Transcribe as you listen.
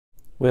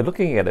We're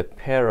looking at a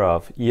pair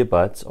of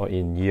earbuds or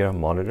in-ear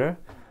monitor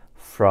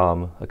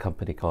from a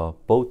company called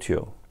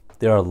Botuo.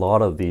 There are a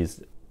lot of these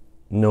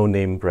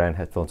no-name brand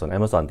headphones on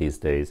Amazon these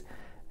days,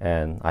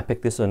 and I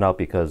picked this one out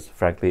because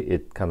frankly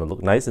it kind of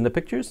looked nice in the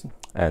pictures,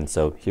 and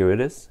so here it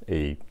is,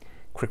 a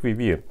quick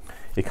review.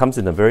 It comes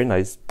in a very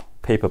nice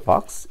paper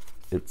box.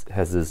 It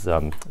has this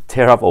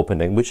tear-off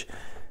opening, which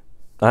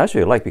I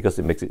actually like because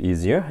it makes it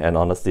easier, and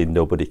honestly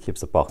nobody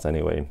keeps the box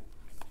anyway.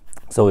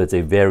 So it's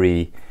a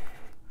very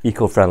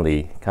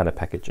eco-friendly kind of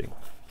packaging.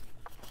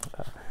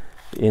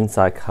 The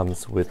inside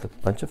comes with a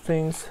bunch of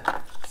things.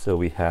 So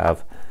we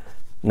have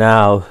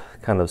now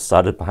kind of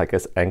started by, I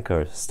guess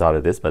Anchor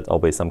started this, but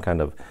always some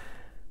kind of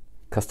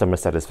customer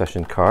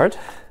satisfaction card,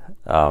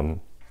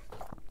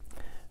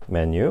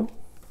 menu.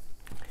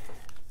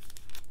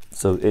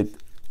 So it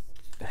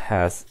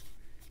has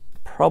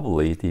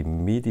probably the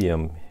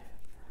medium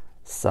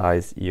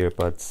size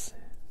earbuds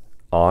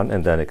on,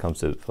 and then it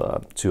comes with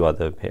two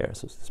other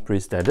pairs. So it's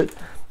pretty standard.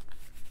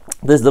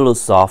 This little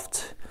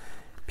soft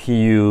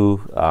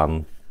PU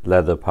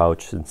leather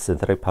pouch and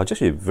synthetic pouch,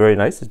 actually very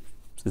nice.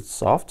 It's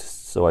soft,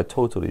 so I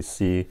totally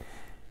see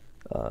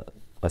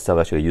myself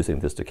actually using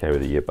this to carry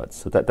the earbuds.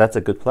 So that's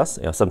a good plus.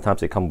 You know,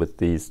 sometimes they come with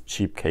these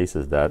cheap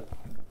cases that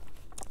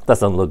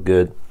doesn't look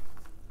good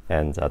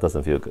and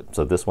doesn't feel good.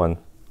 So this one,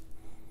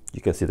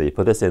 you can see that you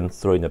put this in,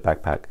 throw it in your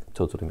backpack,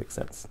 totally makes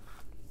sense.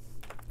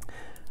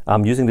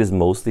 I'm using this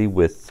mostly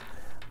with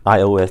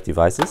iOS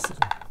devices.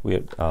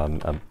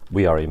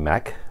 We are a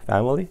Mac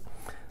family,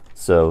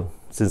 so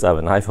since I have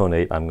an iPhone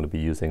 8, I'm going to be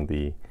using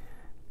the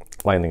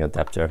lightning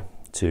adapter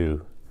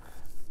to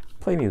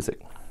play music.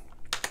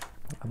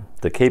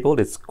 The cable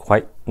is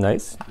quite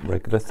nice,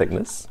 regular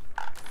thickness.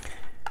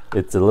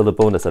 It's a little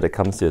bonus that it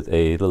comes with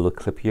a little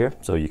clip here,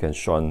 so you can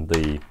shorten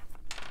the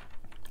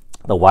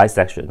Y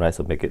section, right?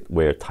 So make it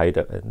wear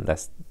tighter and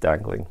less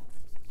dangling.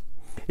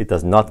 It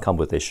does not come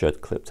with a shirt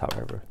clip,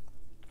 however.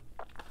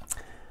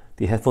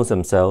 The headphones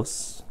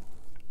themselves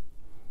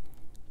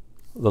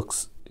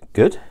looks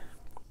good.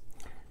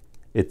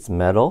 It's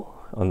metal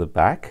on the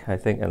back, I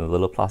think, and a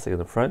little plastic in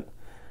the front.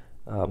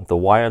 The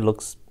wire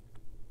looks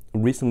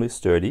reasonably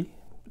sturdy,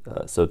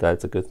 so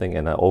that's a good thing.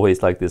 And I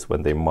always like this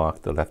when they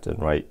mark the left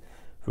and right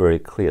very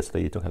clear so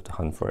that you don't have to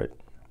hunt for it.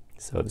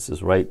 So this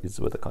is right, this is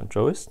where the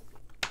control is.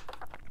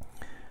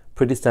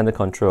 Pretty standard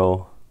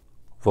control,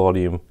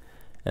 volume,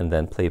 and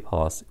then play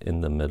pause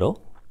in the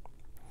middle.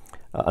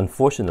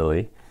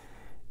 Unfortunately,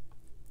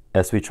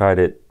 as we tried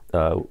it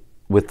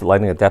with the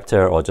lightning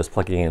adapter or just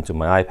plugging it into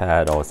my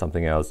iPad or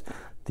something else,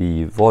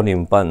 the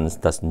volume buttons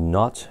does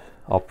not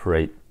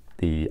operate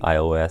the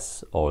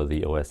iOS or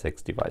the OS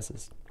X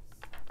devices.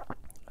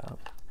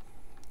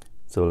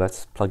 So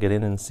let's plug it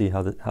in and see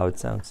how it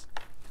sounds.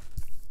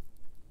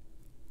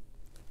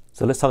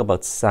 So let's talk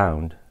about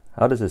sound.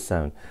 How does it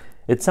sound?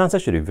 It sounds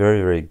actually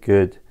very, very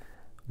good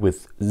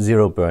with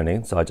zero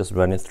burning. So I just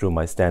run it through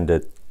my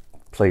standard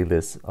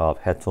playlist of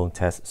headphone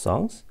test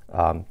songs.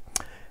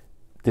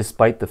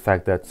 Despite the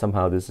fact that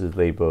somehow this is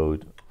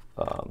labeled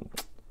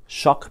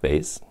shock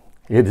bass,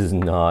 it is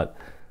not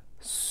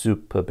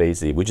super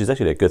bassy, which is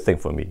actually a good thing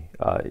for me.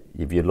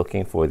 If you're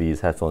looking for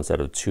these headphones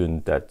that are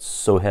tuned that's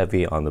so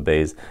heavy on the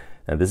bass,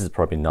 and this is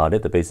probably not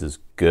it. The bass is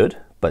good,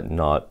 but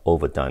not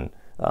overdone.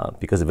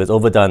 Because if it's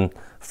overdone,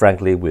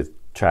 frankly, with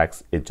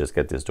tracks, it just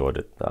gets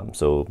distorted.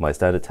 So my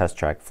standard test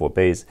track for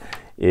bass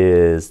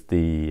is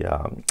the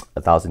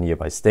 1000 Year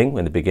by Sting.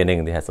 In the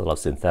beginning, it has a lot of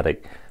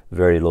synthetic,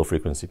 very low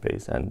frequency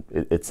bass, and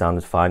it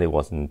sounded fine. It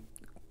wasn't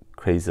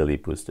crazily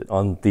boosted.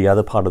 On the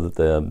other part of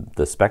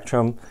the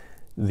spectrum,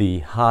 the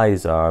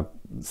highs are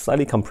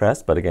slightly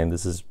compressed, but again,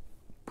 this is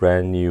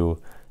brand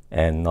new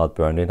and not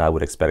burned in. I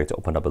would expect it to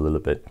open up a little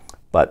bit.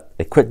 But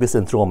a quick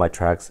listen through all my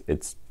tracks,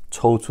 it's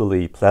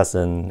totally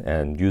pleasant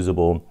and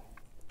usable.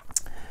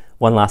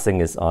 One last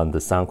thing is on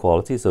the sound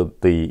quality. So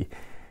the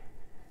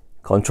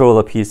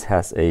controller piece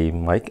has a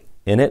mic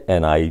in it,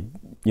 and I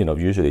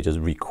usually just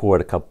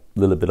record a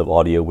little bit of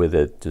audio with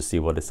it to see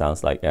what it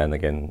sounds like, and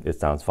again, it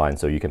sounds fine.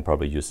 So you can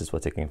probably use this for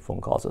taking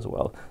phone calls as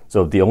well.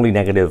 So the only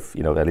negative,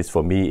 at least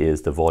for me,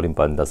 is the volume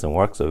button doesn't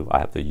work, so I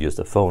have to use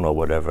the phone or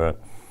whatever,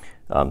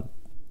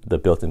 the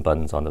built-in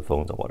buttons on the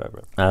phones or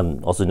whatever.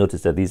 Also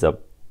notice that these are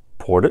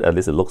ported, at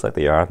least it looks like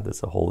they are.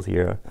 There's a hole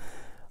here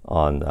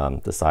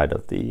on the side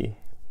of the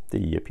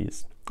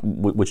earpiece,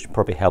 which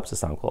probably helps the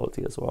sound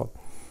quality as well.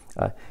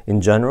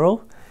 In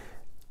general,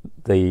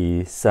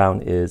 the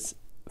sound is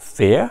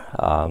fair.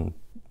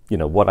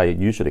 What I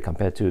usually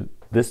compare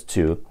this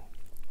to,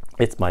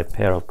 it's my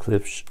pair of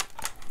Klipsch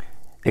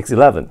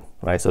X11,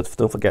 right? So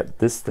don't forget,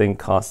 this thing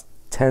costs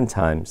 10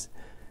 times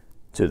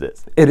to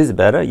this. It is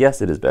better,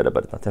 yes, it is better,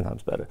 but it's not 10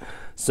 times better.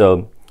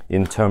 So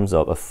in terms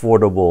of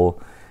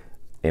affordable,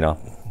 I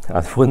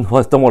don't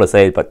want to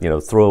say it, but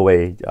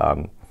throwaway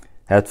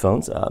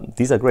headphones,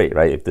 these are great,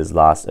 right? If this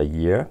lasts a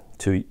year,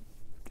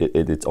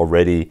 it's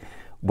already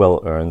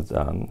well earned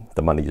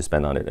the money you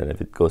spend on it, and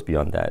if it goes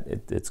beyond that,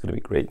 it's going to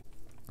be great.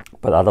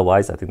 But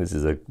otherwise, I think this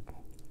is a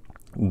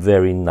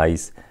very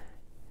nice,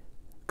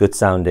 good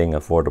sounding,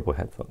 affordable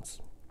headphones.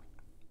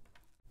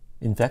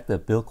 In fact, the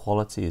build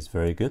quality is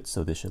very good,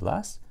 so they should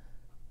last.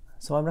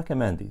 So I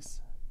recommend these.